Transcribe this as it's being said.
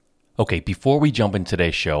Okay, before we jump into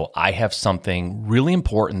today's show, I have something really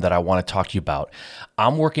important that I want to talk to you about.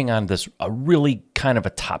 I'm working on a really kind of a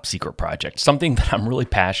top secret project, something that I'm really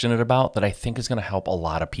passionate about that I think is going to help a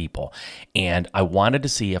lot of people. And I wanted to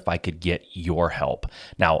see if I could get your help.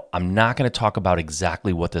 Now, I'm not going to talk about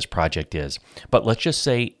exactly what this project is, but let's just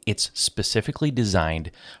say it's specifically designed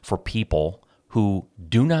for people who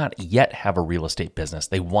do not yet have a real estate business.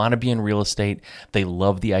 They want to be in real estate. They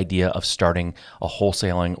love the idea of starting a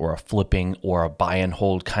wholesaling or a flipping or a buy and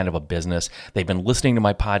hold kind of a business. They've been listening to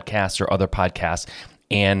my podcasts or other podcasts,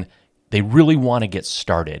 and they really want to get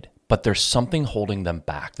started, but there's something holding them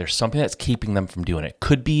back. There's something that's keeping them from doing it. It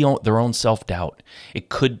could be their own self-doubt. It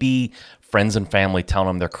could be friends and family telling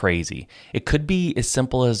them they're crazy. It could be as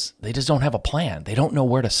simple as they just don't have a plan. They don't know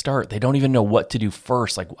where to start. They don't even know what to do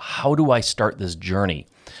first. Like, how do I start this journey?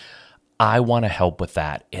 I want to help with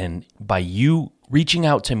that. And by you reaching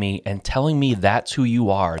out to me and telling me that's who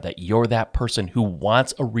you are, that you're that person who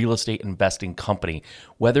wants a real estate investing company,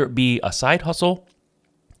 whether it be a side hustle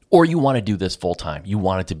or you want to do this full time, you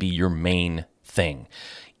want it to be your main thing.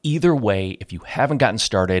 Either way, if you haven't gotten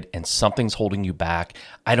started and something's holding you back,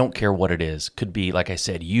 I don't care what it is. Could be, like I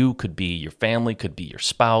said, you, could be your family, could be your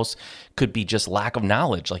spouse, could be just lack of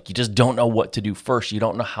knowledge. Like you just don't know what to do first. You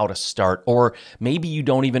don't know how to start, or maybe you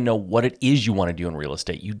don't even know what it is you want to do in real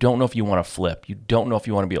estate. You don't know if you want to flip. You don't know if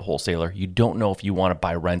you want to be a wholesaler. You don't know if you want to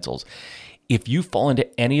buy rentals. If you fall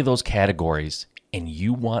into any of those categories and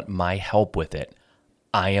you want my help with it,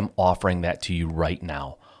 I am offering that to you right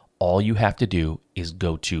now. All you have to do is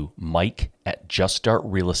go to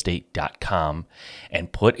mike@juststartrealestate.com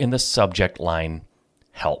and put in the subject line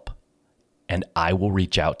help, and I will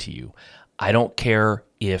reach out to you. I don't care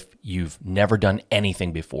if you've never done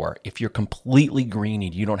anything before, if you're completely green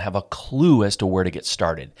and you don't have a clue as to where to get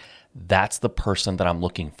started. That's the person that I'm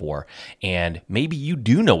looking for. And maybe you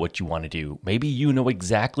do know what you want to do. Maybe you know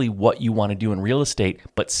exactly what you want to do in real estate,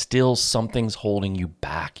 but still something's holding you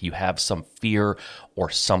back. You have some fear or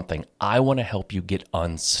something. I want to help you get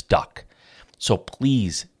unstuck. So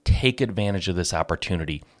please take advantage of this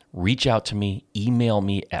opportunity. Reach out to me, email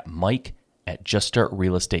me at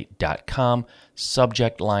mike@juststartrealestate.com,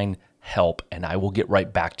 subject line help, and I will get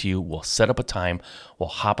right back to you. We'll set up a time, we'll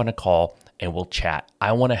hop on a call, and we'll chat.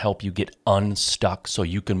 I want to help you get unstuck so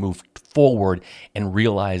you can move forward and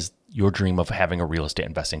realize your dream of having a real estate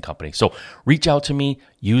investing company. So reach out to me,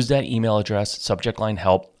 use that email address, subject line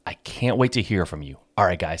help. I can't wait to hear from you. All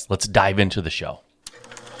right, guys, let's dive into the show.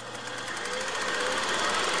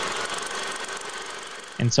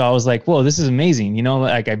 And so I was like, whoa, this is amazing. You know,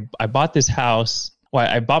 like I bought this house. Well,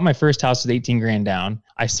 I bought my first house with 18 grand down.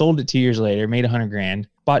 I sold it 2 years later, made 100 grand,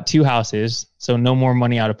 bought 2 houses. So no more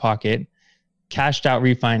money out of pocket, cashed out,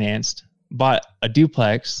 refinanced, bought a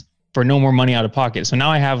duplex for no more money out of pocket. So now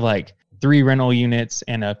I have like 3 rental units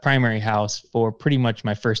and a primary house for pretty much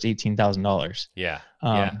my first $18,000. Yeah.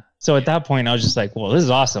 So at that point I was just like, well, this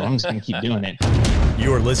is awesome. I'm just going to keep doing it.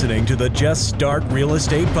 You're listening to the Just Start Real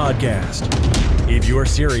Estate Podcast. If you're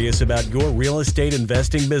serious about your real estate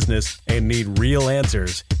investing business and need real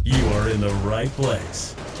answers, you are in the right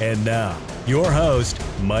place. And now, your host,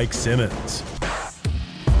 Mike Simmons.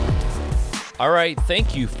 All right,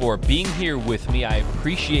 thank you for being here with me. I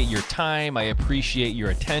appreciate your time. I appreciate your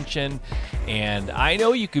attention. And I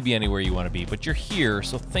know you could be anywhere you want to be, but you're here,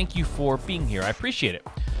 so thank you for being here. I appreciate it.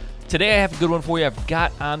 Today I have a good one for you. I've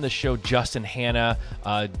got on the show Justin Hanna.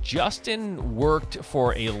 Justin worked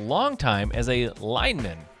for a long time as a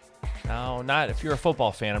lineman. Now, not if you're a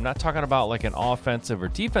football fan. I'm not talking about like an offensive or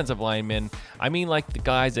defensive lineman. I mean like the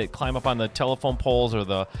guys that climb up on the telephone poles or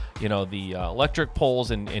the electric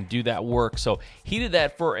poles and do that work. So he did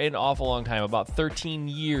that for an awful long time, about 13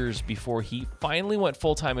 years before he finally went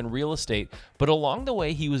full-time in real estate. But along the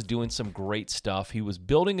way, he was doing some great stuff. He was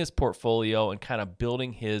building his portfolio and kind of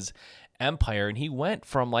building his empire. And he went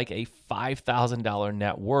from like a $5,000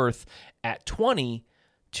 net worth at 20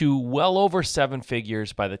 to well over 7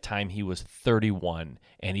 figures by the time he was 31.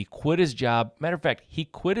 And he quit his job. Matter of fact, he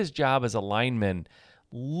quit his job as a lineman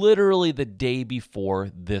literally the day before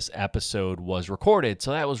this episode was recorded.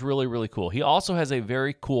 So that was really, really cool. He also has a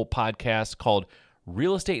very cool podcast called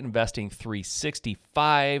Real Estate Investing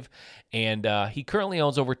 365, and he currently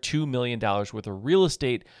owns over $2 million worth of real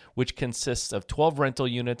estate, which consists of 12 rental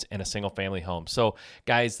units and a single-family home. So,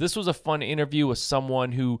 guys, this was a fun interview with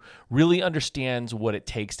someone who really understands what it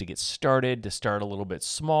takes to get started, to start a little bit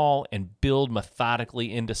small and build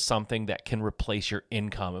methodically into something that can replace your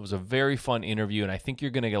income. It was a very fun interview, and I think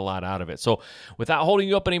you're going to get a lot out of it. So, without holding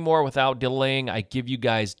you up anymore, without delaying, I give you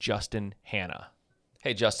guys Justin Hanna.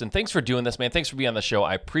 Hey, Justin, thanks for doing this, man. Thanks for being on the show.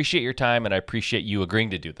 I appreciate your time, and I appreciate you agreeing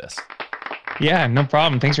to do this. Yeah, no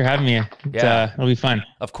problem. Thanks for having me. It'll be fun.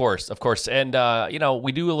 Of course. And,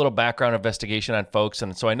 we do a little background investigation on folks,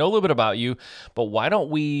 and so I know a little bit about you, but why don't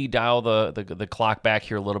we dial the clock back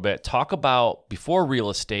here a little bit, talk about before real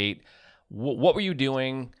estate, what were you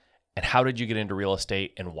doing, and how did you get into real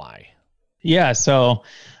estate, and why? Yeah, so,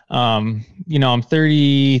 I'm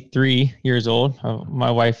 33 years old. My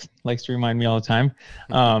wife likes to remind me all the time.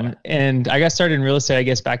 And I got started in real estate, I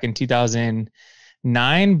guess, back in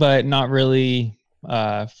 2009, but not really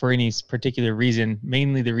for any particular reason.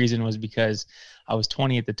 Mainly the reason was because I was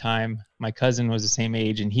 20 at the time. My cousin was the same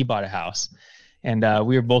age, and he bought a house. And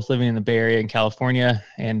we were both living in the Bay Area in California,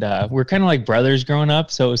 and we were kind of like brothers growing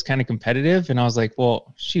up, so it was kind of competitive. And I was like,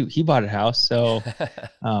 well, shoot, he bought a house, so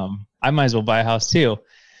I might as well buy a house too.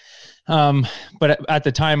 But at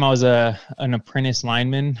the time, I was an apprentice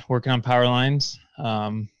lineman working on power lines.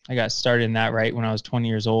 I got started in that right when I was 20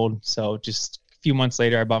 years old. So just a few months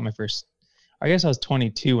later, I bought my first. I guess I was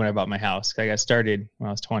 22 when I bought my house. I got started when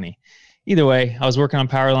I was 20. Either way, I was working on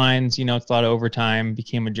power lines. It's a lot of overtime.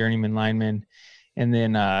 Became a journeyman lineman, and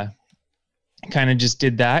then kind of just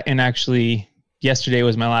did that. And actually, yesterday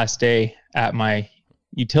was my last day at my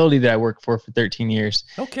utility that I worked for 13 years.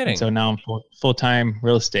 No kidding. And so now I'm full-time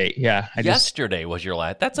real estate. Yeah. Yesterday was your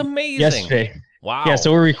last. That's amazing. Yesterday. Wow. Yeah.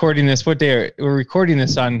 So we're recording this. What day? We're recording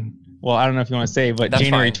this on, well, I don't know if you want to say, but That's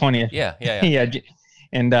January fine. 20th. Yeah. Yeah.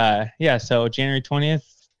 And so January 20th,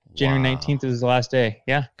 January 19th is the last day.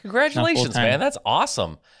 Yeah. Congratulations, man. That's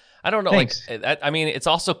awesome. I don't know. Thanks. It's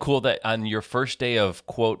also cool that on your first day of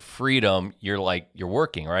quote freedom, you're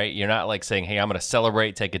working, right? You're not like saying, hey, I'm going to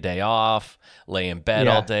celebrate, take a day off, lay in bed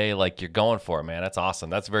all day. Like you're going for it, man. That's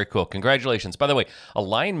awesome. That's very cool. Congratulations. By the way, a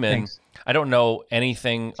lineman, Thanks. I don't know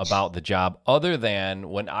anything about the job other than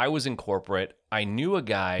when I was in corporate, I knew a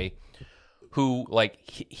guy who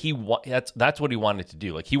that's what he wanted to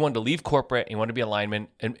do. Like he wanted to leave corporate, he wanted to be a lineman.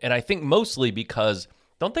 And I think mostly because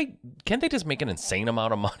can't they just make an insane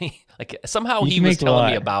amount of money? Like somehow he was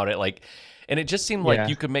telling me about it. Like, and it just seemed like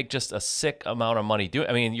you could make just a sick amount of money doing.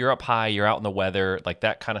 I mean, you're up high, you're out in the weather, like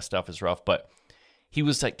that kind of stuff is rough. But he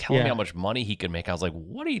was like telling me how much money he could make. I was like,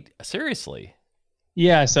 seriously?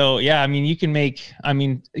 Yeah. So you can make,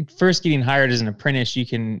 first getting hired as an apprentice, you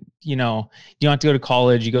can, you don't have to go to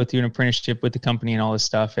college, you go through an apprenticeship with the company and all this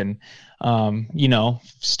stuff. And,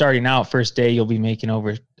 starting out first day, you'll be making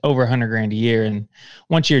over $100,000 a year. And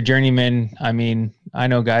once you're a journeyman, I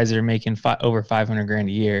know guys that are making over $500,000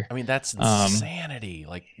 a year. That's insanity.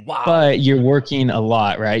 Like, wow. But you're working a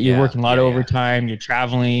lot, right? You're working a lot of overtime. You're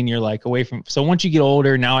traveling. You're like away from. So once you get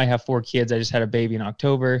older, now I have 4 kids. I just had a baby in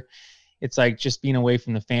October. It's like just being away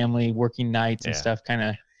from the family, working nights and stuff. Kind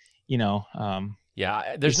of,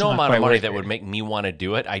 there's no amount of money that would make me want to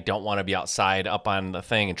do it. I don't want to be outside up on the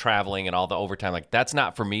thing and traveling and all the overtime. Like that's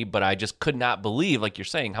not for me, but I just could not believe, like you're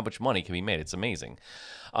saying, how much money can be made. It's amazing.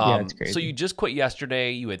 It's crazy. So you just quit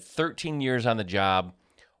yesterday. You had 13 years on the job.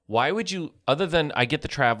 Why would you, other than I get the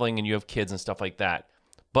traveling and you have kids and stuff like that,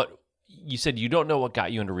 but you said you don't know what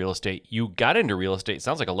got you into real estate. You got into real estate, it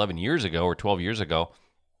sounds like 11 years ago or 12 years ago.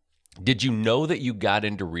 Did you know that you got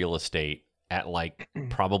into real estate at like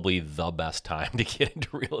probably the best time to get into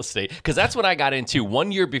real estate? Because that's what I got into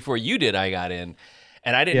 1 year before you did. I got in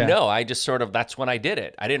and I didn't know. I just that's when I did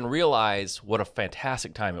it. I didn't realize what a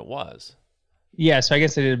fantastic time it was. Yeah, so I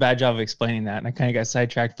guess I did a bad job of explaining that, and I kind of got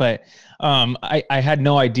sidetracked. But I had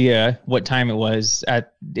no idea what time it was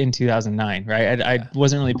in 2009, right? I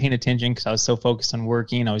wasn't really paying attention because I was so focused on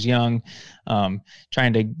working. I was young,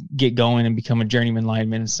 trying to get going and become a journeyman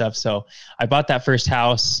lineman and stuff. So I bought that first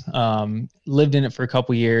house, lived in it for a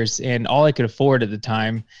couple years, and all I could afford at the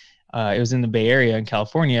time, it was in the Bay Area in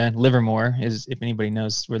California. Livermore is, if anybody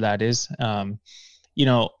knows where that is.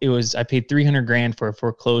 It was, I paid $300,000 for a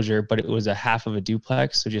foreclosure, but it was a half of a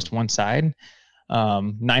duplex. So just one side,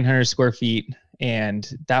 900 square feet. And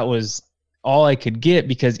that was all I could get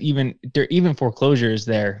because even foreclosures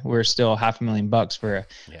there were still $500,000 for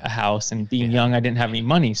a house, and being young, I didn't have any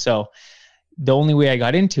money. So the only way I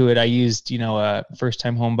got into it, I used, a first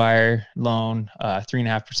time home buyer loan,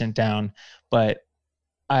 3.5% down, but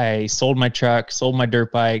I sold my truck, sold my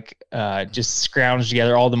dirt bike, just scrounged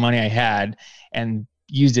together all the money I had and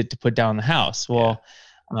used it to put down the house. Well,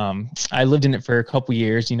 I lived in it for a couple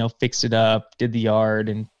years, fixed it up, did the yard,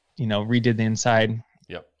 and, redid the inside.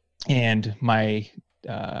 Yep. And my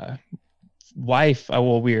wife,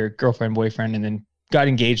 we were girlfriend, boyfriend, and then got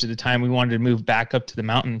engaged at the time. We wanted to move back up to the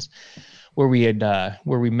mountains where we met,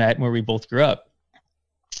 where we both grew up.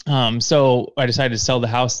 So I decided to sell the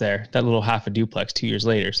house there, that little half a duplex 2 years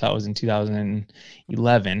later. So that was in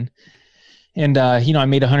 2011. And, I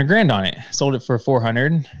made 100 grand on it, sold it for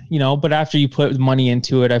 400, but after you put money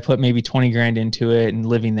into it, I put maybe 20 grand into it and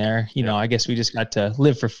living there, I guess we just got to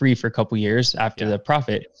live for free for a couple years after the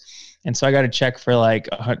profit. And so I got a check for like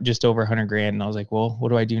just over 100 grand. And I was like, well, what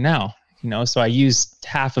do I do now? So I used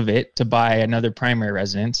half of it to buy another primary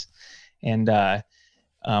residence. And,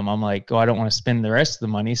 I'm like, I don't want to spend the rest of the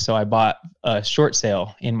money. So I bought a short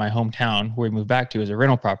sale in my hometown where we moved back to as a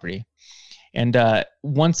rental property. And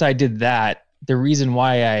once I did that, the reason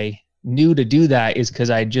why I knew to do that is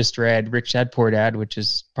because I just read Rich Dad Poor Dad, which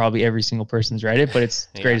is probably every single person's read it, but it's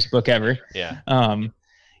the greatest book ever. Yeah.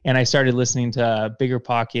 And I started listening to Bigger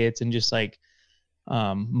Pockets and just like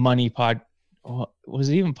money pod. Was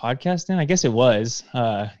it even podcast then? I guess it was.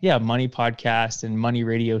 Money podcast and money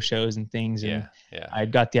radio shows and things. And I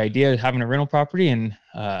got the idea of having a rental property, and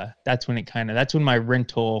that's when my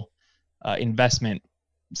rental investment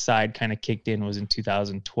side kind of kicked in, was in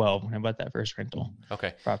 2012 when I bought that first rental.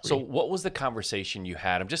 Okay. property. So what was the conversation you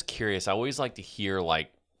had? I'm just curious. I always like to hear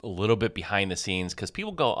like a little bit behind the scenes, because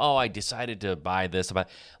people go, oh, I decided to buy this.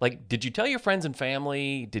 Like, did you tell your friends and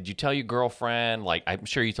family? Did you tell your girlfriend? Like, I'm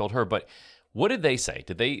sure you told her, but what did they say?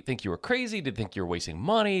 Did they think you were crazy? Did they think you were wasting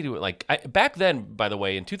money? Back then, by the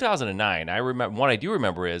way, in 2009, I remember, what I do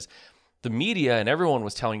remember is the media and everyone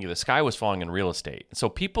was telling you the sky was falling in real estate. So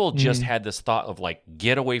people just had this thought of like,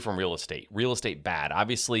 get away from real estate. Real estate bad.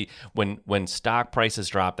 Obviously, when stock prices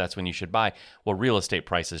drop, that's when you should buy. Well, real estate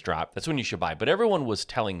prices drop, that's when you should buy. But everyone was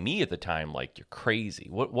telling me at the time, like, you're crazy.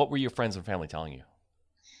 What were your friends and family telling you?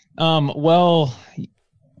 Well,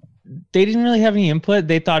 they didn't really have any input.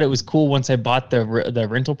 They thought it was cool once I bought the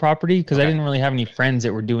rental property, because I didn't really have any friends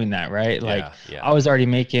that were doing that, right? I was already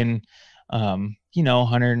making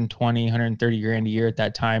 120, 130 grand a year at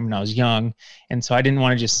that time, and I was young. And so I didn't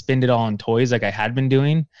want to just spend it all on toys like I had been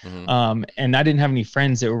doing. And I didn't have any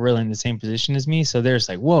friends that were really in the same position as me. So they're just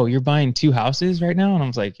like, whoa, you're buying 2 houses right now? And I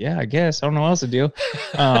was like, yeah, I guess. I don't know what else to do.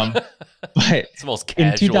 But it's the most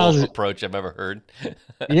casual approach I've ever heard.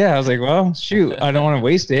 Yeah, I was like, well, shoot, I don't want to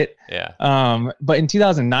waste it. Yeah. But in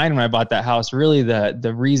 2009, when I bought that house, really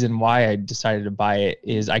the reason why I decided to buy it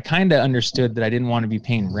is I kind of understood that I didn't want to be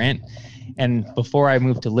paying rent. And before I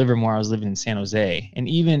moved to Livermore, I was living in San Jose. And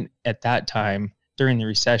even at that time, during the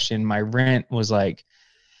recession, my rent was like,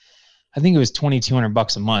 I think it was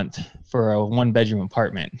 $2,200 a month for a 1-bedroom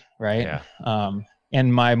apartment, right? Yeah.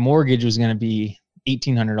 And my mortgage was going to be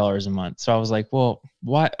 $1,800 a month. So I was like, well,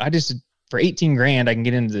 what? For 18 grand, I can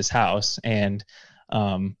get into this house and,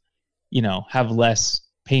 have less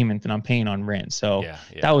payment than I'm paying on rent. So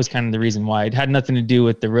that was kind of the reason why. It had nothing to do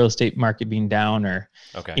with the real estate market being down or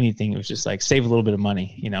anything. It was just like, save a little bit of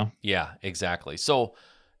money, Yeah, exactly. So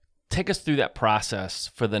take us through that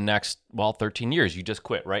process for the next, 13 years. You just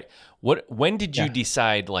quit, right? When did you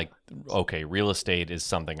decide, like, okay, real estate is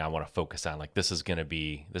something I want to focus on. Like, this is going to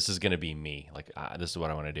be me. Like, this is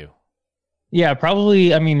what I want to do. Yeah,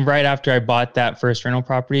 probably. I mean, right after I bought that first rental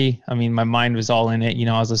property, I mean, my mind was all in it.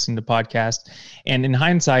 I was listening to podcasts, and in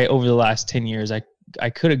hindsight, over the last 10 years, I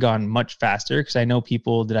could have gone much faster, because I know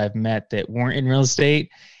people that I've met that weren't in real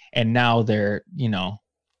estate, and now they're,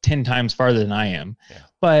 10 times farther than I am. Yeah.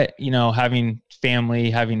 But, having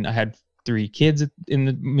family, I had 3 kids in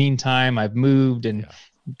the meantime, I've moved and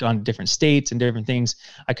gone to different states and different things.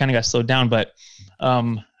 I kind of got slowed down, but,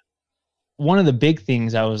 one of the big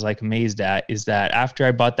things I was like amazed at is that after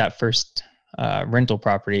I bought that first rental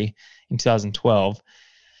property in 2012,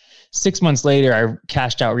 6 months later, I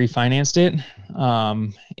cashed out, refinanced it.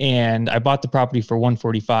 And I bought the property for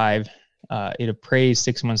 $145. It appraised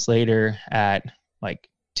 6 months later at like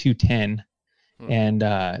 $210.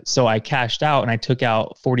 And so I cashed out and I took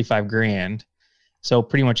out 45 grand. So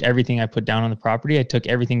pretty much everything I put down on the property, I took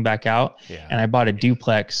everything back out and I bought a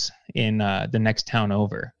duplex in the next town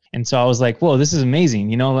over. And so I was like, whoa, this is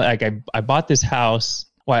amazing. Like I bought this house.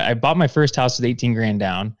 Well, I bought my first house with 18 grand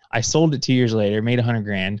down. I sold it 2 years later, made 100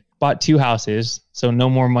 grand, bought 2 houses. So no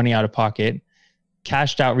more money out of pocket,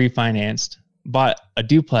 cashed out, refinanced, bought a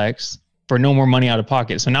duplex for no more money out of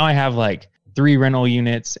pocket. So now I have like 3 rental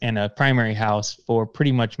units and a primary house for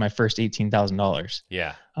pretty much my first $18,000.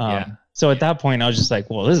 Yeah. So at that point, I was just like,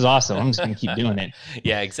 well, this is awesome. I'm just going to keep doing it.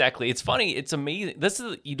 Yeah, exactly. It's funny. It's amazing.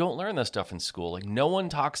 You don't learn this stuff in school. Like, no one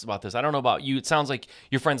talks about this. I don't know about you. It sounds like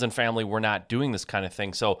your friends and family were not doing this kind of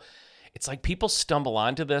thing. So it's like people stumble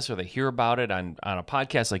onto this, or they hear about it on a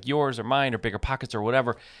podcast like yours or mine or Bigger Pockets or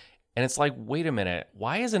whatever. And it's like, wait a minute,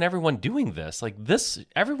 why isn't everyone doing this? Like,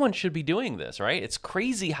 everyone should be doing this, right? It's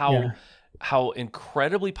crazy how how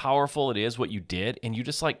incredibly powerful it is what you did, and you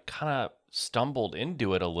just like kind of stumbled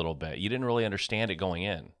into it a little bit. You didn't really understand it going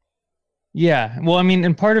in. Yeah. Well, I mean,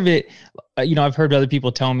 and part of it, I've heard other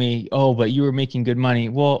people tell me, oh, but you were making good money.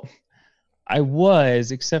 Well, I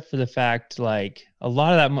was, except for the fact, like a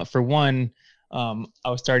lot of that, for one, I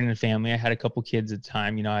was starting a family. I had a couple kids at the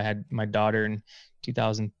time. I had my daughter in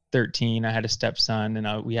 2013. I had a stepson,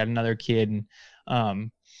 and we had another kid.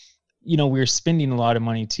 And, we were spending a lot of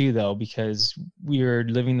money too, though, because we were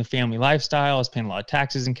living the family lifestyle. I was paying a lot of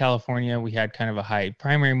taxes in California. We had kind of a high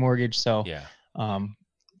primary mortgage. So, yeah.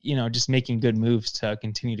 Just making good moves to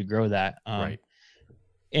continue to grow that. Right.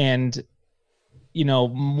 And,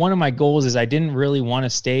 one of my goals is I didn't really want to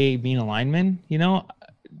stay being a lineman.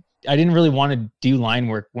 I didn't really want to do line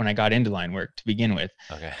work when I got into line work to begin with.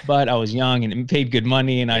 Okay. But I was young and it paid good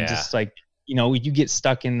money, and I Yeah. just you get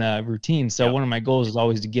stuck in the routine. So Yep. one of my goals was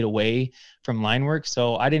always to get away from line work.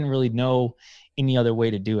 So I didn't really know any other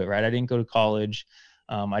way to do it, right? I didn't go to college.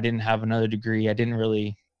 I didn't have another degree. I didn't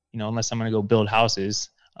really, unless I'm going to go build houses,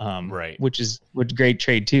 Right. which is great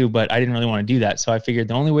trade too, but I didn't really want to do that. So I figured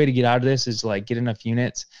the only way to get out of this is like get enough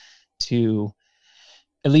units to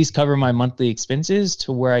at least cover my monthly expenses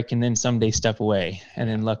to where I can then someday step away. And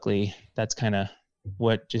then luckily that's kind of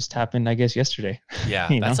what just happened, I guess, yesterday. Yeah,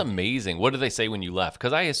 You that's know? amazing. What did they say when you left?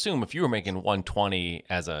 Because I assume if you were making 120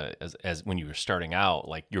 as when you were starting out,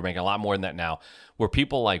 like you're making a lot more than that now. Were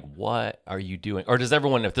people like, "What are you doing?" Or does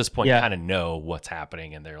everyone at this point Yeah. kind of know what's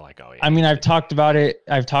happening and they're like, "Oh yeah." I mean, I've talked about it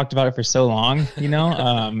for so long,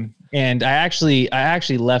 and I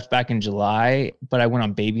actually left back in July, but I went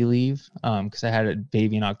on baby leave because I had a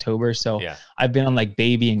baby in October. So Yeah. I've been on like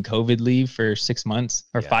baby and COVID leave for 6 months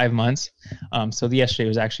or Yeah. 5 months. So yesterday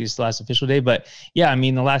was actually the last official day. But yeah, I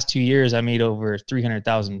mean, the last 2 years I made over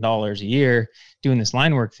 $300,000 a year doing this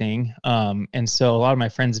line work thing. And so a lot of my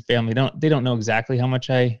friends and family don't know exactly how much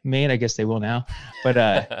I made. I guess they will now,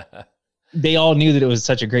 but they all knew that it was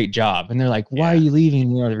such a great job, and they're like, "Why are Yeah. you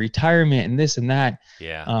leaving? The retirement and this and that."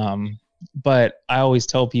 Yeah. But I always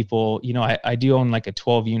tell people, I do own like a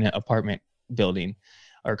 12-unit apartment building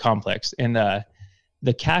or complex, and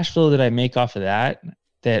the cash flow that I make off of that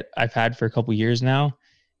I've had for a couple years now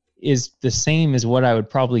is the same as what I would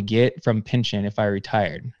probably get from pension if I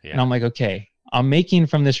retired. Yeah. And I'm like, okay, I'm making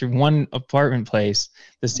from this one apartment place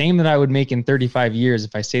the same that I would make in 35 years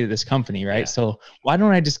if I stayed at this company, right? Yeah. So why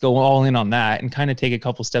don't I just go all in on that and kind of take a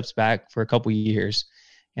couple steps back for a couple years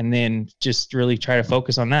and then just really try to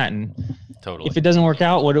focus on that? And Totally. if it doesn't work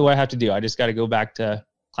out, what do I have to do? I just got to go back to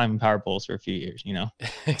climbing power poles for a few years,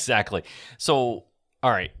 Exactly. So,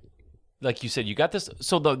 all right. Like you said, you got this.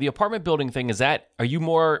 So the apartment building thing, are you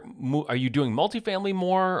doing multifamily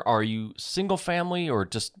more? Are you single family, or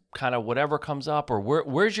just kind of whatever comes up, or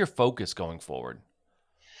where's your focus going forward?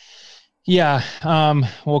 Yeah.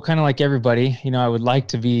 Well, kind of like everybody, I would like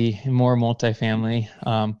to be more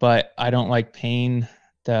multifamily, but I don't like paying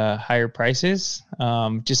the higher prices,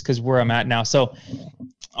 just because where I'm at now. So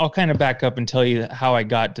I'll kind of back up and tell you how I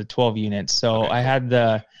got to 12 units. So Okay, I had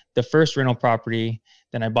the first rental property,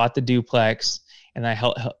 then I bought the duplex, and I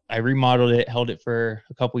remodeled it, held it for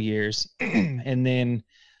a couple years, and then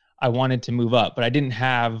I wanted to move up, but I didn't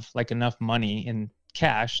have like enough money in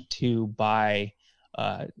cash to buy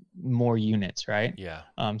more units, right? Yeah.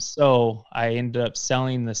 So I ended up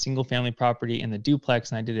selling the single family property and the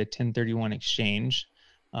duplex, and I did a 1031 exchange.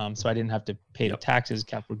 So I didn't have to pay the taxes,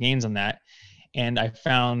 capital gains on that. And I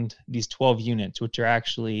found these 12 units, which are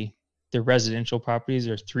actually, they're residential properties,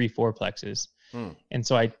 or 3 fourplexes. And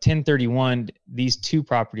so I 1031 these 2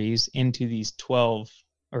 properties into these 12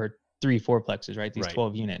 or 3 fourplexes, right? These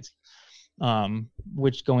 12 units,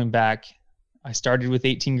 which going back, I started with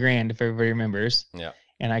 18 grand, if everybody remembers. Yeah.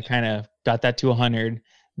 And I kind of got that to 100,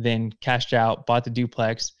 then cashed out, bought the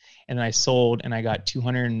duplex, and then I sold, and I got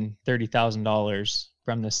 $230,000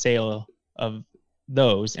 from the sale of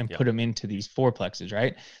those and put them into these fourplexes,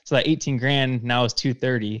 right? So that 18 grand now is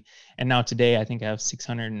 230. And now today I think I have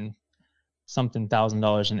 600 and something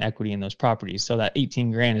 $1,000 in equity in those properties. So that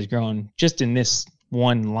 18 grand has grown just in this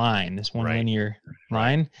one line, this one linear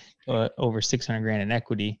line, over 600 grand in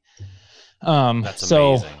equity. That's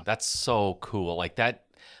amazing. That's so cool. Like that,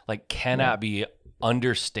 like cannot be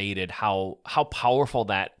understated how powerful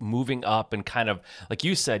that moving up and kind of, like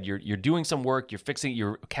you said, you're doing some work,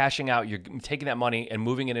 you're cashing out, you're taking that money and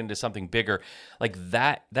moving it into something bigger. Like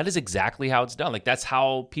that is exactly how it's done. Like that's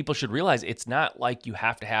how people should realize it's not like you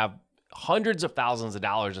have to have hundreds of thousands of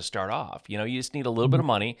dollars to start off. You just need a little bit of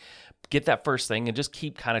money, get that first thing, and just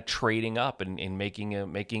keep kind of trading up and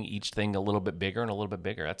making each thing a little bit bigger and a little bit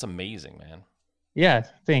bigger. That's amazing, man. Yeah,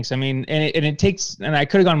 thanks. I mean, and it takes, and I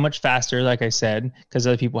could have gone much faster, like I said, because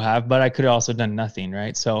other people have, but I could have also done nothing,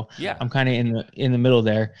 right? So Yeah. I'm kind of in the middle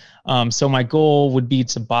there. So my goal would be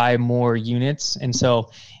to buy more units, and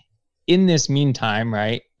so in this meantime,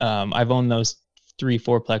 right, I've owned those 3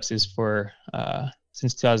 fourplexes for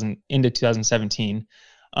since 2017,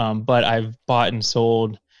 but I've bought and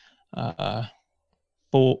sold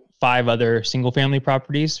 5 other single family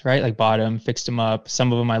properties, right? Like bought them, fixed them up.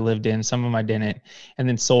 Some of them I lived in, some of them I didn't, and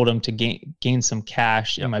then sold them to gain some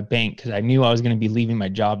cash in my bank because I knew I was going to be leaving my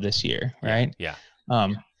job this year, right? Yeah.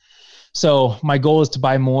 So my goal is to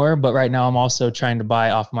buy more, but right now I'm also trying to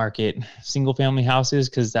buy off market single family houses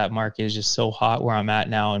because that market is just so hot where I'm at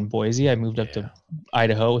now in Boise. I moved up to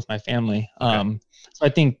Idaho with my family. Okay. So I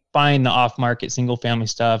think buying the off market single family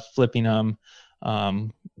stuff, flipping them,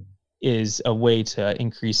 is a way to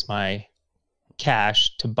increase my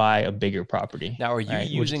cash to buy a bigger property. Now, are you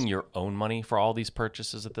using your own money for all these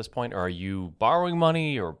purchases at this point, or are you borrowing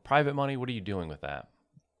money or private money? What are you doing with that?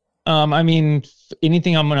 I mean,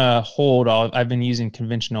 anything I'm going to hold, I've been using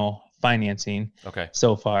conventional financing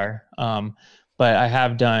so far. But I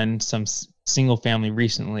have done some single family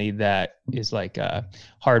recently that is like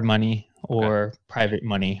hard money or private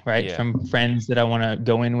money, right? From friends that I want to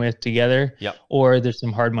go in with together. Yep. Or there's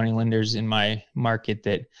some hard money lenders in my market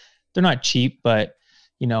that they're not cheap, but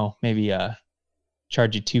maybe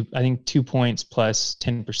charge you 2 points plus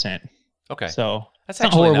 10%. Okay. So that's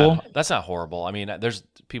actually not horrible. That's not horrible. I mean, there's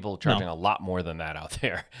people charging a lot more than that out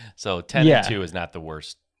there. So 10 and 2 is not the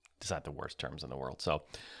worst. It's not the worst terms in the world. So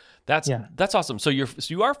that's awesome. So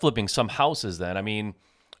you are flipping some houses then. I mean,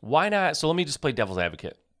 why not? So let me just play devil's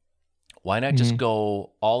advocate. Why not just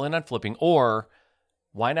go all in on flipping, or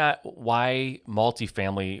why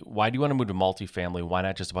multifamily? Why do you want to move to multifamily? Why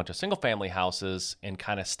not just a bunch of single family houses and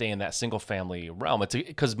kind of stay in that single family realm? It's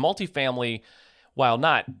because multifamily, while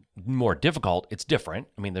not more difficult, it's different.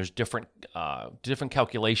 I mean, there's different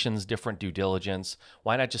calculations, different due diligence.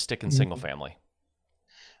 Why not just stick in single family?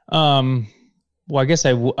 Well, I guess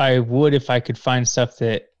I would if I could find stuff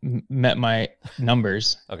that met my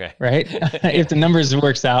numbers. Okay. Right. If the numbers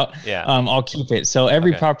works out, I'll keep it. So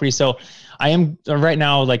every property. So I am right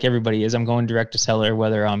now, like everybody is, I'm going direct to seller,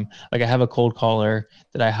 whether I'm like, I have a cold caller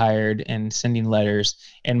that I hired and sending letters.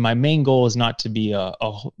 And my main goal is not to be a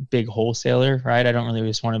big wholesaler, right? I don't really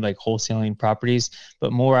just want to like wholesaling properties,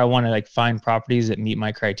 but more I want to like find properties that meet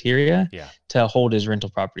my criteria to hold as rental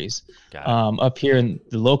properties. Up here in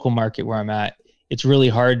the local market where I'm at, it's really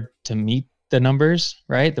hard to meet the numbers,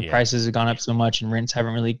 right? The prices have gone up so much and rents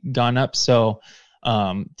haven't really gone up. So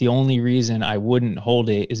the only reason I wouldn't hold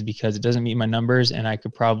it is because it doesn't meet my numbers, and I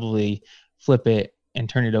could probably flip it and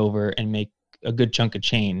turn it over and make a good chunk of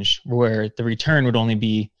change, where the return would only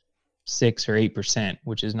be 6 or 8%,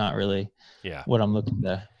 which is not really what I'm looking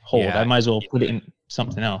to hold. I might as well put it in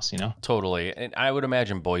something else, Totally. And I would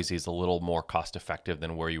imagine Boise is a little more cost effective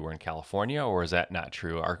than where you were in California, or is that not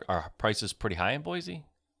true? Are prices pretty high in Boise?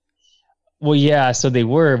 Well, yeah, so they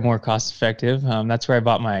were more cost effective. That's where I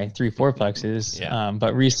bought my 3 fourplexes.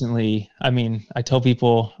 But recently, I mean, I told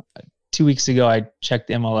people 2 weeks ago, I checked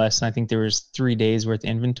the MLS, and I think there was 3 days worth of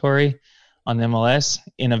inventory on the MLS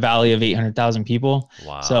in a valley of 800,000 people.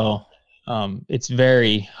 Wow. So it's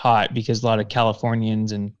very hot because a lot of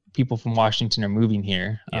Californians and people from Washington are moving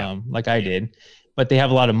here, like I did. But they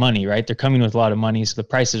have a lot of money, right? They're coming with a lot of money, so the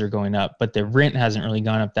prices are going up. But the rent hasn't really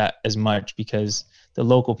gone up that as much because the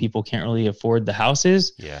local people can't really afford the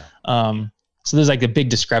houses. So there's like a big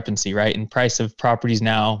discrepancy, right, in price of properties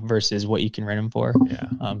now versus what you can rent them for.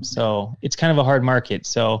 So it's kind of a hard market.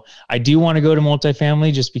 So I do want to go to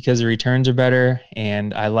multifamily just because the returns are better,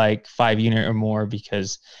 and I like 5 unit or more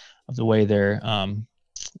because of the way they're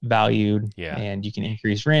valued, and you can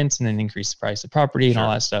increase rents and then increase the price of property and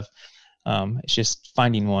all that stuff. It's just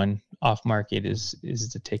finding one off market is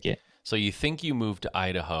the ticket. So you think you moved to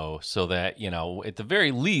Idaho so that, at the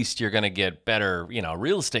very least, you're going to get better,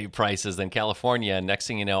 real estate prices than California. And next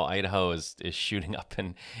thing you know, Idaho is shooting up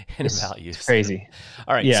in values. It's crazy.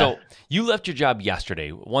 All right. So you left your job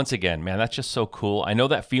yesterday. Once again, man, that's just so cool. I know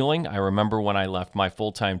that feeling. I remember when I left my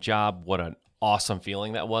full-time job, what an awesome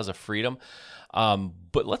feeling that was, of freedom.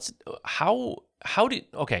 But how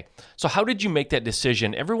did you make that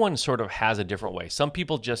decision? Everyone sort of has a different way. Some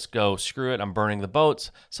people just go, screw it, I'm burning the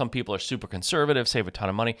boats. Some people are super conservative, save a ton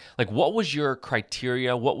of money. Like, what was your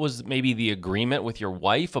criteria? What was maybe the agreement with your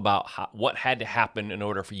wife about what had to happen in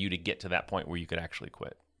order for you to get to that point where you could actually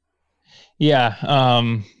quit? Yeah.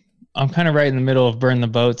 I'm kind of right in the middle of burn the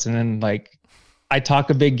boats, and then like I talk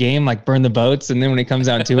a big game, like burn the boats. And then when it comes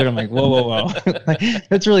down to it, I'm like, whoa. Like,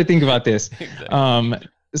 let's really think about this. Exactly.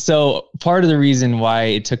 So part of the reason why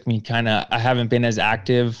it took me I haven't been as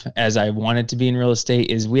active as I wanted to be in real estate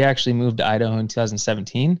is we actually moved to Idaho in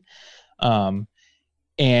 2017.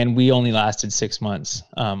 And we only lasted 6 months.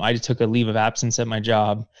 I just took a leave of absence at my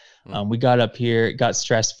job. We got up here, it got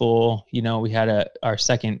stressful. We had our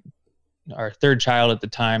third child at the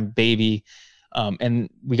time, baby. And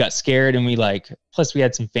we got scared and plus we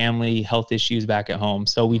had some family health issues back at home.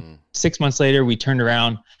 So 6 months later, we turned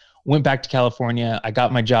around, went back to California. I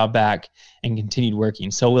got my job back and continued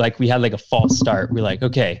working. So we had a false start. We're like,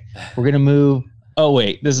 okay, we're going to move. Oh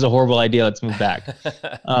wait, this is a horrible idea. Let's move back.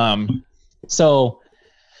 So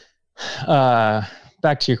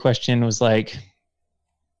back to your question was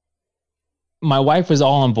my wife was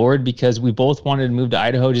all on board because we both wanted to move to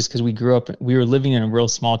Idaho just because we were living in a real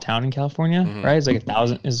small town in California, right? It's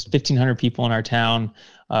 1,500 people in our town.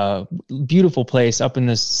 Beautiful place up in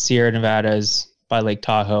the Sierra Nevadas by Lake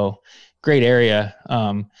Tahoe. Great area.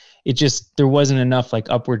 There wasn't enough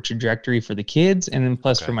upward trajectory for the kids. And then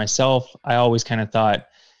plus for myself, I always kind of thought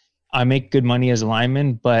I make good money as a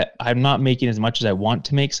lineman, but I'm not making as much as I want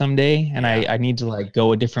to make someday. And I need to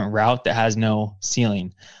go a different route that has no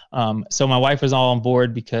ceiling. So my wife was all on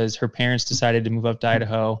board because her parents decided to move up to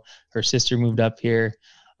Idaho. Her sister moved up here.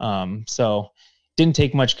 So didn't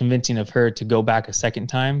take much convincing of her to go back a second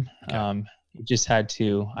time. Just had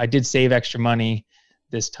to. I did save extra money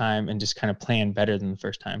this time and just kind of plan better than the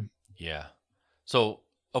first time. Yeah. So,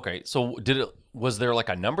 okay. So was there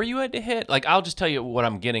a number you had to hit? I'll just tell you what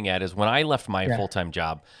I'm getting at is when I left my full-time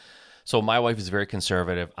job. So my wife is very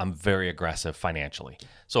conservative. I'm very aggressive financially.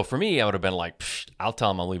 So for me, I would have been I'll tell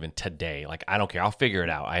him I'm leaving today. I don't care. I'll figure it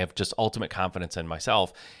out. I have just ultimate confidence in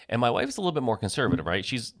myself. And my wife is a little bit more conservative, right?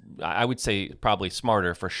 She's, I would say, probably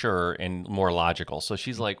smarter for sure and more logical. So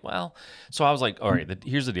she's well, so I was all right,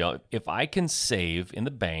 here's the deal. If I can save in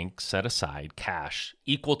the bank, set aside cash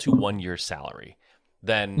equal to 1 year's salary,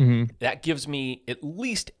 then that gives me at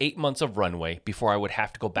least 8 months of runway before I would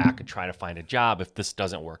have to go back and try to find a job if this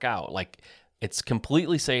doesn't work out. It's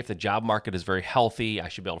completely safe. The job market is very healthy. I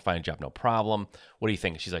should be able to find a job, no problem. What do you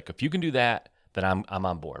think? She's if you can do that, then I'm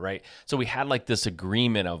on board, right? So we had this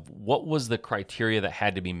agreement of what was the criteria that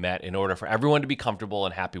had to be met in order for everyone to be comfortable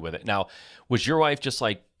and happy with it. Now, was your wife just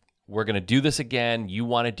we're going to do this again, you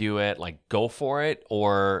want to do it, go for it?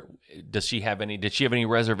 Or did she have any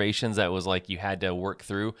reservations that was you had to work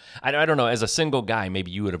through? I don't know. As a single guy,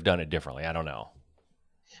 maybe you would have done it differently. I don't know.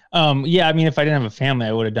 Yeah, I mean, if I didn't have a family,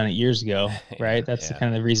 I would have done it years ago, right? That's the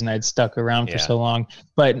kind of the reason I'd stuck around for so long.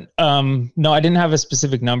 But no, I didn't have a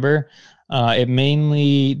specific number. It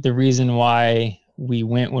mainly, the reason why we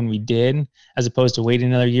went when we did, as opposed to waiting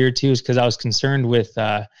another year or two, is because I was concerned with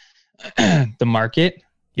the market.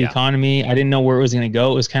 The economy. I didn't know where it was going to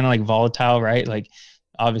go. It was kind of volatile, right?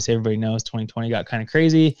 Obviously everybody knows 2020 got kind of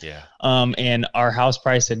crazy. Yeah. And our house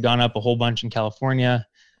price had gone up a whole bunch in California.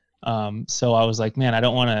 So I was man, I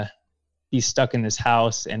don't want to be stuck in this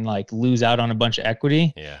house and lose out on a bunch of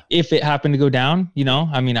equity. Yeah. If it happened to go down,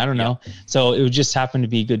 I mean, I don't know. So it would just happen to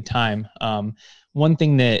be a good time. One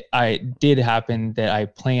thing that did happen that I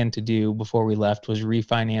planned to do before we left was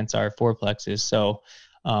refinance our fourplexes. So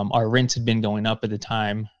our rents had been going up at the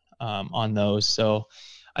time on those. So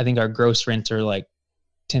I think our gross rents are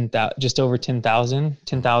just over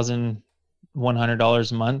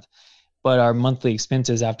 $10,100 a month. But our monthly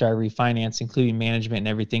expenses after our refinance, including management and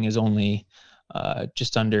everything, is only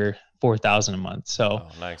just under $4,000 a month. So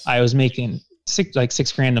nice. I was making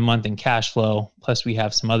 $6,000 a month in cash flow. Plus we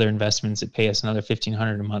have some other investments that pay us another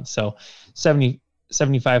 $1,500 a month. So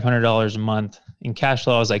 $7,500 a month in cash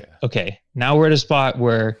flow. I was okay, now we're at a spot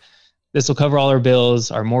where this will cover all our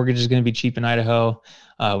bills. Our mortgage is going to be cheap in Idaho.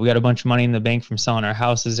 We got a bunch of money in the bank from selling our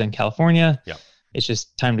houses in California. Yeah. It's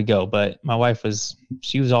just time to go. But my wife was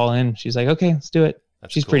all in. She's okay, let's do it.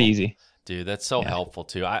 She's cool. Pretty easy. Dude, that's so helpful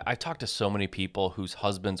too. I talk to so many people whose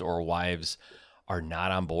husbands or wives are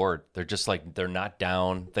not on board. They're just they're not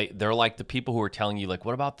down. They're the people who are telling you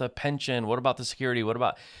what about the pension? What about the security? What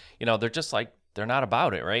about, they're just they're not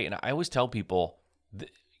about it, right? And I always tell people,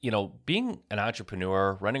 being an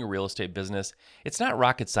entrepreneur, running a real estate business, it's not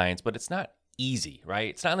rocket science, but it's not easy, right?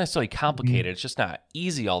 It's not necessarily complicated. It's just not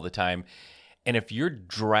easy all the time. And if you're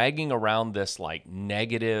dragging around this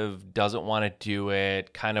negative, doesn't want to do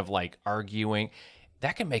it, kind of arguing,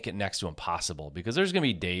 that can make it next to impossible, because there's going to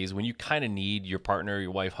be days when you kind of need your partner,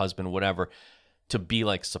 your wife, husband, whatever, to be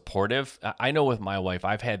supportive. I know with my wife,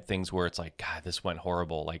 I've had things where it's God, this went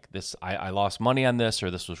horrible. I lost money on this,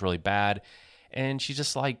 or this was really bad. And she's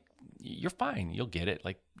just you're fine. You'll get it.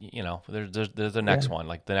 Like, there's the next one.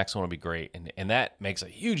 Like the next one will be great. And that makes a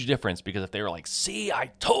huge difference, because if they were like, see,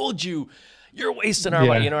 I told you, you're wasting our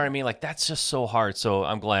money. You know what I mean? Like, that's just so hard. So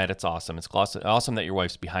I'm glad. It's awesome. It's awesome that your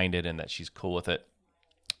wife's behind it and that she's cool with it.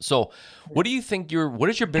 So what do you think what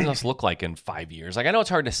does your business look like in 5 years? Like, I know it's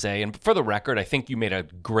hard to say. And for the record, I think you made a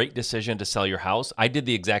great decision to sell your house. I did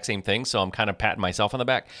the exact same thing. So I'm kind of patting myself on the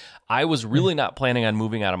back. I was really not planning on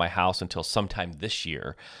moving out of my house until sometime this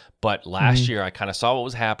year. But last year, I kind of saw what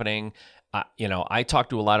was happening. I talked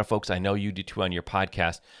to a lot of folks. I know you do too on your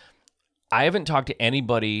podcast. I haven't talked to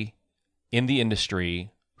anybody in the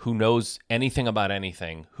industry who knows anything about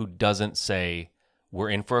anything who doesn't say, we're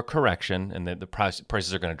in for a correction and the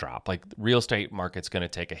prices are going to drop. Like, the real estate market's going to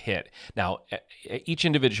take a hit. Now, each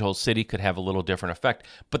individual city could have a little different effect,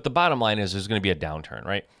 but the bottom line is there's going to be a downturn,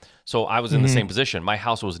 right? So I was in the same position. My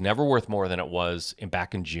house was never worth more than it was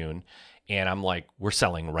back in June. And I'm like, we're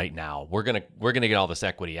selling right now. We're gonna get all this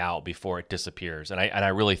equity out before it disappears. And I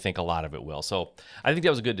really think a lot of it will. So I think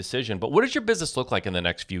that was a good decision. But what does your business look like in the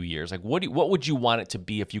next few years? Like, what would you want it to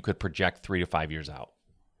be if you could project 3 to 5 years out?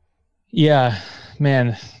 Yeah,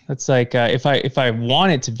 man, that's like, if I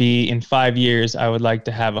want it to be in 5 years, I would like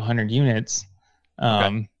to have 100 units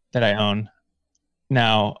that I own.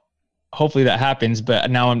 Now, hopefully that happens, but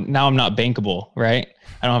now I'm not bankable, right?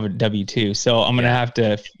 I don't have a W-2, so I'm going to have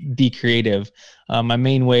to be creative. My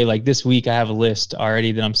main way, like this week, I have a list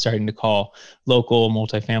already that I'm starting to call local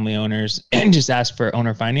multifamily owners and just ask for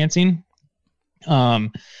owner financing.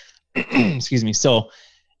 Excuse me. So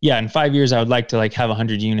yeah, in 5 years, I would like to like have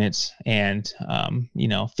 100 units and,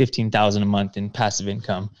 $15,000 a month in passive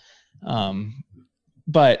income.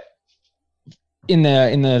 But in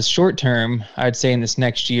the short term, I'd say in this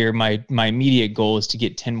next year, my immediate goal is to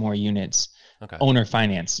get 10 more units, owner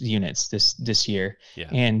finance units this year,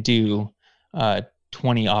 and do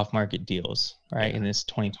 20 off-market deals, right, in this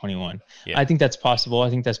 2021. I think that's possible. I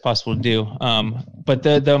think that's possible to do. But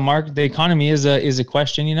the economy is a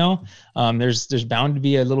question. There's bound to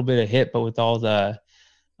be a little bit of hit, but with all the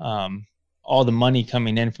money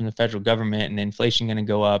coming in from the federal government and inflation going to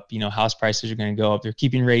go up, house prices are going to go up. They're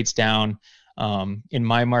keeping rates down. In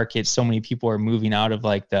my market, so many people are moving out of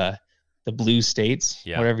like the blue states,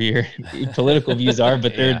 whatever your political views are,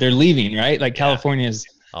 but they're leaving, right? Like California is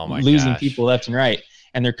losing people left and right,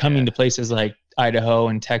 and they're coming to places like Idaho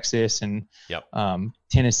and Texas and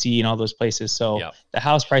Tennessee and all those places. So the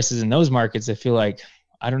house prices in those markets, I feel like,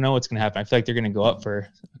 I don't know what's going to happen. I feel like they're going to go up for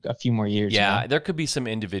a few more years. Yeah, there could be some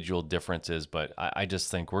individual differences, but I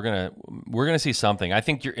just think we're gonna see something. I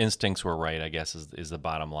think your instincts were right, I guess, is the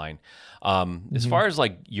bottom line. As far as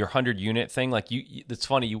like your 100-unit thing, like it's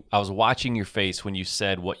funny. I was watching your face when you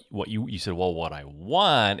said what you said. Well, what I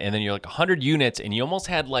want, and then you're like 100 units, and you almost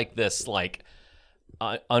had like this like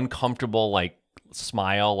uncomfortable like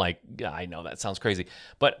smile. Like, I know that sounds crazy,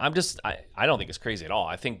 but I don't think it's crazy at all.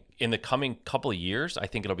 I think in the coming couple of years, I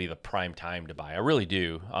think it'll be the prime time to buy. I really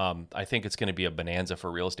do. I think it's going to be a bonanza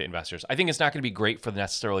for real estate investors. I think it's not going to be great for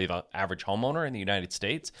necessarily the average homeowner in the United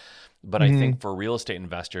States, but I think for real estate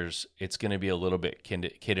investors, it's going to be a little bit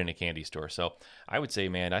kid in a candy store. So I would say,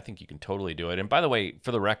 man, I think you can totally do it. And by the way,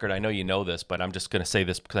 for the record, I know you know this, but I'm just going to say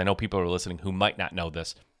this because I know people are listening who might not know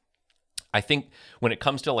this. I think when it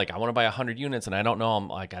comes to like, I want to buy 100 units and I don't know,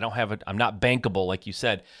 I'm not bankable. Like you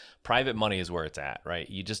said, private money is where it's at, right?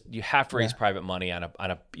 You have to raise private money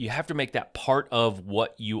you have to make that part of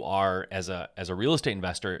what you are as a real estate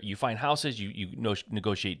investor. You find houses, you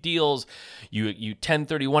negotiate deals, you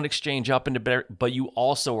 1031 exchange up into better, but you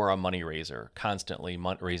also are a money raiser, constantly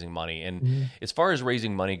raising money. And as far as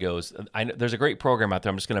raising money goes, there's a great program out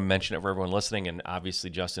there. I'm just going to mention it for everyone listening. And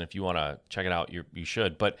obviously, Justin, if you want to check it out, you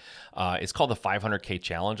should. But it's called the 500K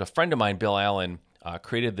Challenge. A friend of mine, Bill Allen,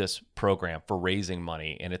 created this program for raising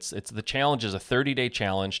money, and it's the challenge is a 30-day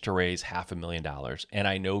challenge to raise $500,000. And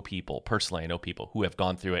I know people who have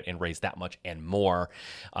gone through it and raised that much and more.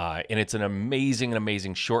 And it's an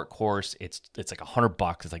amazing short course. It's like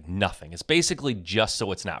 $100. It's like nothing. It's basically just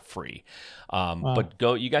so it's not free. But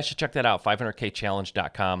you guys should check that out.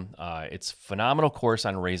 500kchallenge.com. It's a phenomenal course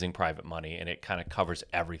on raising private money, and it kind of covers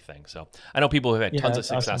everything. So I know people who have had tons of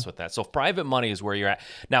success with that. So private money is where you're at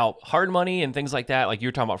now. Hard money and things like that, like you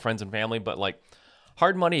were talking about friends and family, but like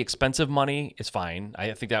hard money, expensive money is fine.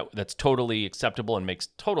 I think that's totally acceptable and makes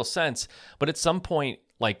total sense. But at some point,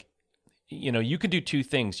 like, you can do two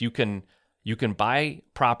things. You can buy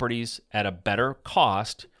properties at a better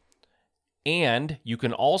cost, and you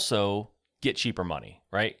can also get cheaper money,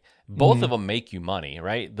 right? Both of them make you money,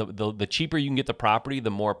 right? The cheaper you can get the property,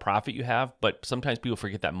 the more profit you have. But sometimes people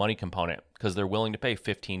forget that money component because they're willing to pay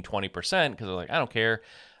 15-20% because they're like, I don't care.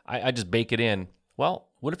 I just bake it in. Well,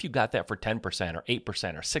 what if you got that for 10% or 8%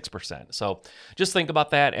 or 6%? So just think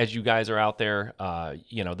about that as you guys are out there.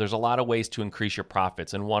 There's a lot of ways to increase your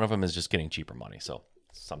profits, and one of them is just getting cheaper money. So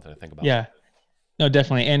something to think about. Yeah, no,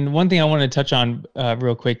 definitely. And one thing I want to touch on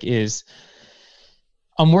real quick is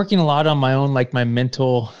I'm working a lot on my own, like my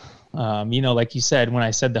mental, like you said, when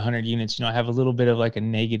I said the 100 units, I have a little bit of like a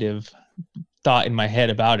negative thought in my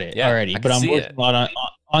head about it already, but I'm working a lot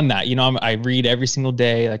on that. I read every single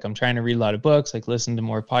day. Like I'm trying to read a lot of books, like listen to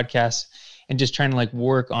more podcasts, and just trying to like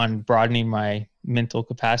work on broadening my mental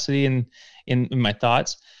capacity and in my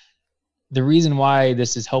thoughts. The reason why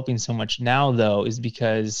this is helping so much now, though, is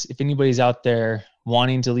because if anybody's out there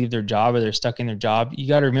wanting to leave their job or they're stuck in their job, you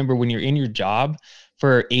got to remember when you're in your job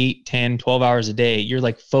for 8, 10, 12 hours a day, you're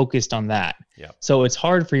like focused on that. Yep. So it's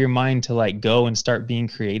hard for your mind to like go and start being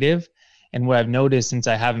creative. And what I've noticed since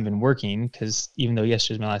I haven't been working, because even though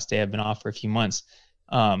yesterday's my last day, I've been off for a few months,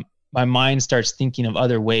 my mind starts thinking of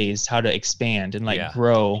other ways how to expand and like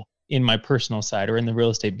grow in my personal side or in the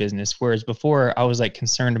real estate business. Whereas before I was like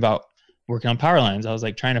concerned about working on power lines. I was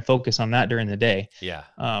like trying to focus on that during the day. Yeah.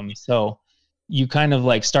 So you kind of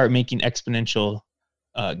like start making exponential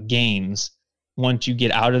gains once you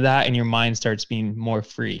get out of that and your mind starts being more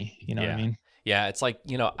free. You know what I mean? Yeah, it's like,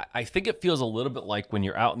 I think it feels a little bit like when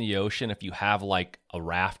you're out in the ocean, if you have like a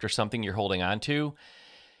raft or something you're holding on to,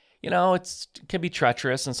 it can be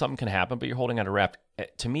treacherous and something can happen, but you're holding on to a raft.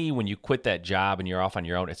 To me, when you quit that job and you're off on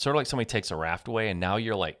your own, it's sort of like somebody takes a raft away and now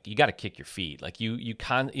you're like, you got to kick your feet. Like you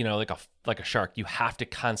can't, like a shark, you have to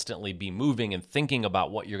constantly be moving and thinking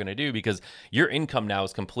about what you're going to do because your income now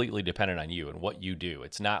is completely dependent on you and what you do.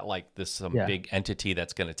 It's not like this some big entity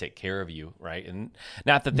that's going to take care of you, right? And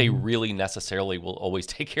not that they really necessarily will always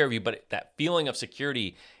take care of you, but that feeling of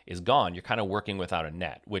security is gone. You're kind of working without a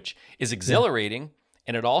net, which is exhilarating.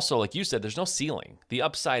 And it also, like you said, there's no ceiling. The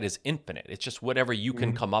upside is infinite. It's just whatever you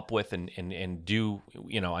can come up with and do,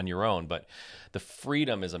 on your own. But the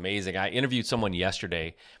freedom is amazing. I interviewed someone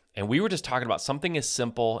yesterday, and we were just talking about something as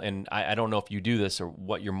simple, and I don't know if you do this or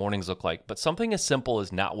what your mornings look like, but something as simple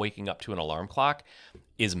as not waking up to an alarm clock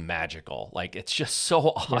is magical. Like, it's just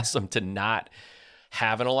so awesome to not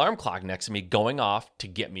have an alarm clock next to me going off to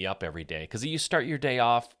get me up every day. Because you start your day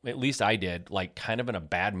off, at least I did, like kind of in a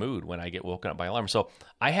bad mood when I get woken up by alarm. So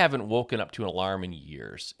I haven't woken up to an alarm in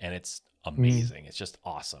years, and it's amazing. It's just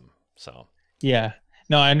awesome. So yeah,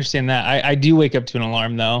 no, I understand that. I do wake up to an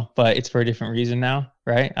alarm though, but it's for a different reason now,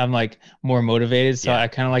 right? I'm like more motivated. So I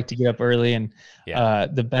kind of like to get up early, and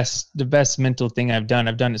the best mental thing I've done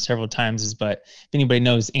it several times but if anybody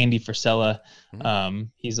knows Andy Frisella,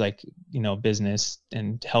 he's like, business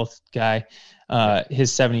and health guy,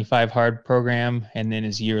 his 75 hard program and then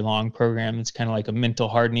his year-long program, it's kind of like a mental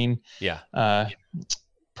hardening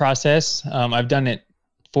process. I've done it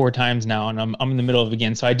 4 times now, and I'm in the middle of it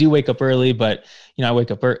again. So I do wake up early, but I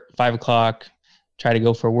wake up at 5 o'clock, try to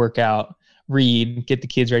go for a workout, read, get the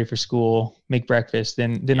kids ready for school, make breakfast.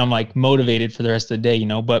 Then I'm like motivated for the rest of the day,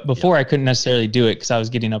 but before I couldn't necessarily do it because I was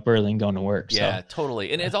getting up early and going to work. Yeah,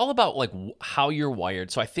 totally. And it's all about like how you're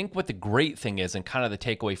wired. So I think what the great thing is, and kind of the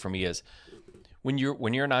takeaway for me is when you're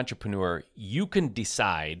an entrepreneur, you can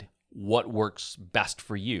decide what works best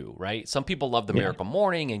for you, right? Some people love the miracle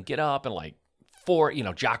morning and get up and like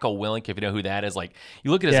Jocko Willink, if you know who that is, like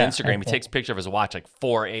you look at his Instagram, he takes a picture of his watch, like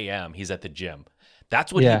 4 a.m. He's at the gym.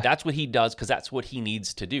 That's what he does because that's what he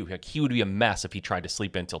needs to do. Like he would be a mess if he tried to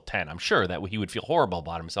sleep until 10. I'm sure that he would feel horrible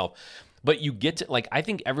about himself. But you get to I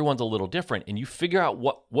think everyone's a little different, and you figure out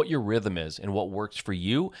what your rhythm is and what works for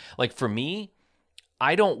you. Like for me,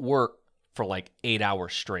 I don't work for like 8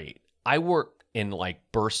 hours straight. I work in like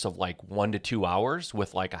bursts of like 1 to 2 hours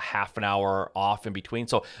with like a half an hour off in between.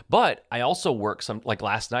 So, but I also work like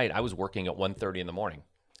last night, I was working at 1:30 in the morning.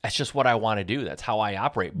 That's just what I want to do. That's how I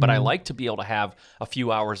operate. But I like to be able to have a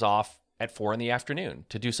few hours off at 4 in the afternoon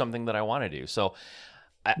to do something that I want to do. So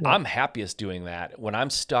I'm happiest doing that when I'm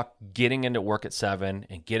stuck getting into work at 7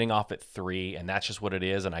 and getting off at 3, and that's just what it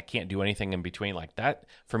is, and I can't do anything in between. Like that,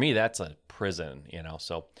 for me, that's a prison,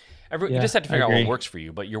 So you just have to figure out what works for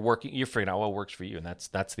you, but you're figuring out what works for you, and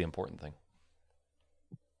that's the important thing.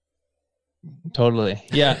 Totally.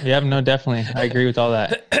 Yeah, no, definitely. I agree with all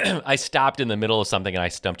that. I stopped in the middle of something and I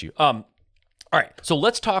stumped you. All right, so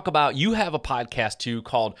let's talk about, you have a podcast too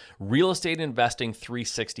called Real Estate Investing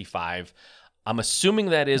 365. I'm assuming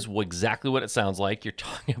that is exactly what it sounds like. You're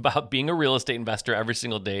talking about being a real estate investor every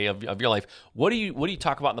single day of your life. What do you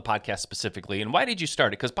talk about in the podcast specifically, and why did you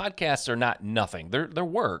start it? Because podcasts are not nothing; they're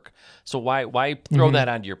work. So why throw that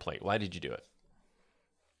onto your plate? Why did you do it?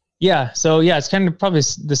 Yeah. So yeah, it's kind of probably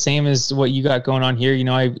the same as what you got going on here. You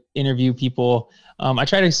know, I interview people. I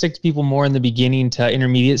try to stick to people more in the beginning to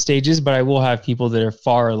intermediate stages, but I will have people that are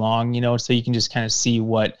far along, you know, so you can just kind of see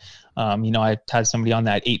what, you know, I had somebody on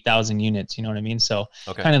that 8,000 units, you know what I mean? So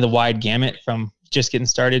kind of the wide gamut from just getting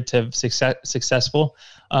started to successful.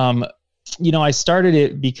 You know, I started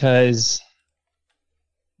it because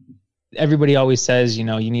everybody always says, you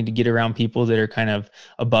know, you need to get around people that are kind of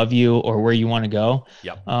above you or where you want to go.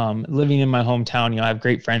 Yep. Living in my hometown, you know, I have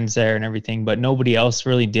great friends there and everything, but nobody else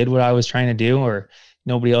really did what I was trying to do, or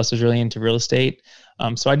nobody else was really into real estate.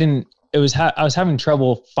 So I was having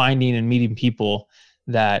trouble finding and meeting people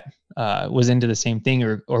that was into the same thing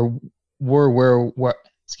or were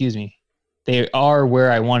they are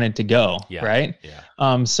where I wanted to go. Yeah. Right.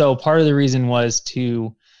 Yeah. So part of the reason was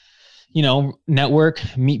to, you know, network,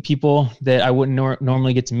 meet people that I wouldn't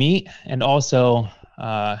normally get to meet. And also,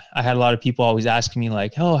 I had a lot of people always asking me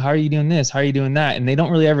like, oh, how are you doing this? How are you doing that? And they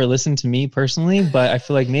don't really ever listen to me personally, but I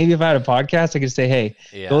feel like maybe if I had a podcast, I could say, hey,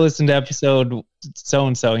 go listen to episode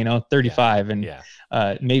so-and-so, you know, 35,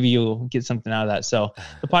 and maybe you'll get something out of that. So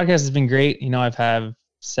the podcast has been great. You know, I've had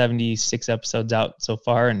 76 episodes out so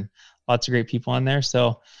far and lots of great people on there.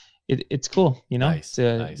 So it's cool. You know, nice.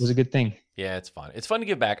 It was a good thing. Yeah, it's fun. It's fun to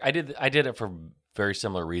give back. I did it for very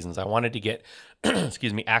similar reasons. I wanted to get,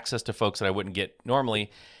 access to folks that I wouldn't get normally.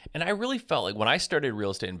 And I really felt like when I started real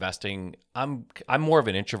estate investing, I'm more of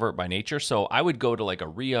an introvert by nature. So I would go to like a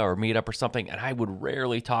RIA or meetup or something, and I would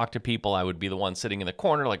rarely talk to people. I would be the one sitting in the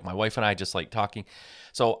corner, like my wife and I just like talking.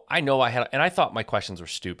 So I know I thought my questions were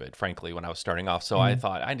stupid, frankly, when I was starting off. So I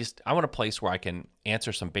thought I want a place where I can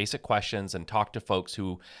answer some basic questions and talk to folks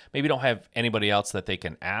who maybe don't have anybody else that they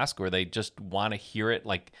can ask, or they just want to hear it,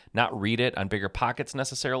 like not read it on Bigger Pockets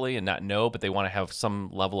necessarily and not know, but they want to have some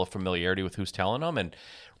level of familiarity with who's telling them, and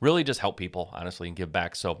really just help people, honestly, and give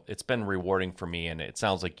back. So it's been rewarding for me, and it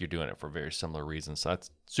sounds like you're doing it for very similar reasons. So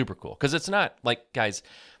that's super cool. Because it's not like, guys,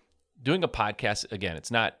 doing a podcast, again,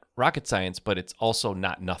 it's not rocket science, but it's also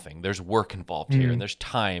not nothing. There's work involved here, and there's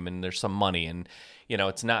time, and there's some money, and you know,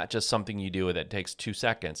 it's not just something you do that takes 2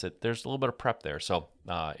 seconds. There's a little bit of prep there, so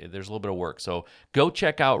there's a little bit of work. So go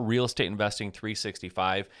check out Real Estate Investing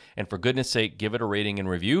 365, and for goodness sake, give it a rating and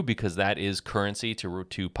review, because that is currency to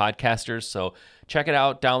podcasters. So check it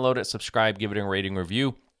out, download it, subscribe, give it a rating,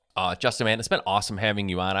 review. Justin, man, it's been awesome having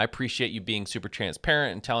you on. I appreciate you being super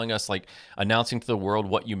transparent and telling us, like, announcing to the world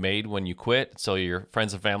what you made when you quit, so your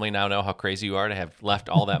friends and family now know how crazy you are to have left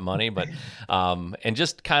all that money. But and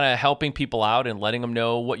just kind of helping people out and letting them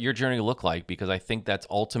know what your journey looked like, because I think that's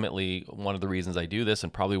ultimately one of the reasons I do this,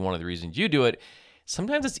 and probably one of the reasons you do it.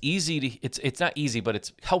 Sometimes it's easy to, it's not easy, but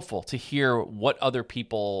it's helpful to hear what other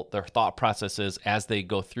people, their thought process is as they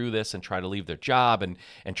go through this and try to leave their job and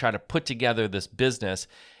try to put together this business.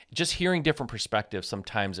 Just hearing different perspectives,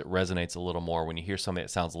 sometimes it resonates a little more when you hear somebody that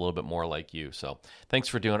sounds a little bit more like you. So thanks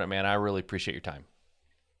for doing it, man. I really appreciate your time.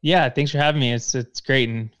 Yeah, thanks for having me. It's great.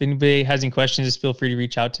 And if anybody has any questions, just feel free to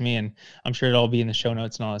reach out to me, and I'm sure it'll all be in the show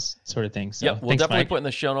notes and all this sort of thing. So yeah, we'll definitely put in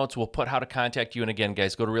the show notes. We'll put how to contact you. And again,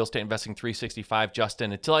 guys, go to Real Estate Investing 365.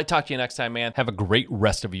 Justin, until I talk to you next time, man, have a great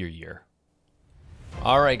rest of your year.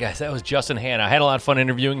 All right, guys, that was Justin Hanna. I had a lot of fun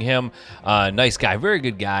interviewing him. Nice guy, very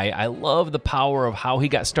good guy. I love the power of how he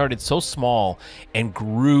got started so small and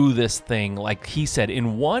grew this thing, like he said,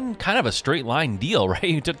 in one kind of a straight line deal, right?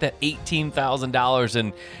 He took that $18,000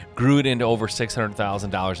 and grew it into over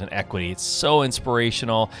 $600,000 in equity. It's so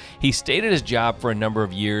inspirational. He stayed at his job for a number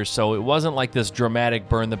of years, so it wasn't like this dramatic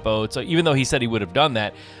burn the boat. So even though he said he would have done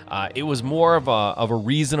that, it was more of a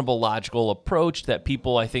reasonable, logical approach that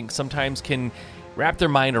people, I think, sometimes can wrap their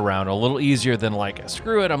mind around a little easier than like,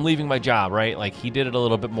 screw it, I'm leaving my job, right? Like, he did it a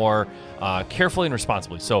little bit more carefully and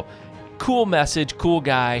responsibly. So cool message, cool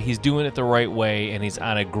guy. He's doing it the right way, and he's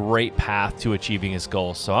on a great path to achieving his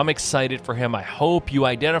goals. So I'm excited for him. I hope you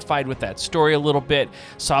identified with that story a little bit,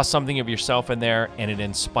 saw something of yourself in there, and it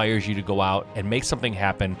inspires you to go out and make something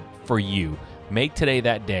happen for you. Make today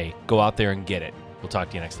that day. Go out there and get it. We'll talk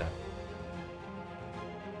to you next time.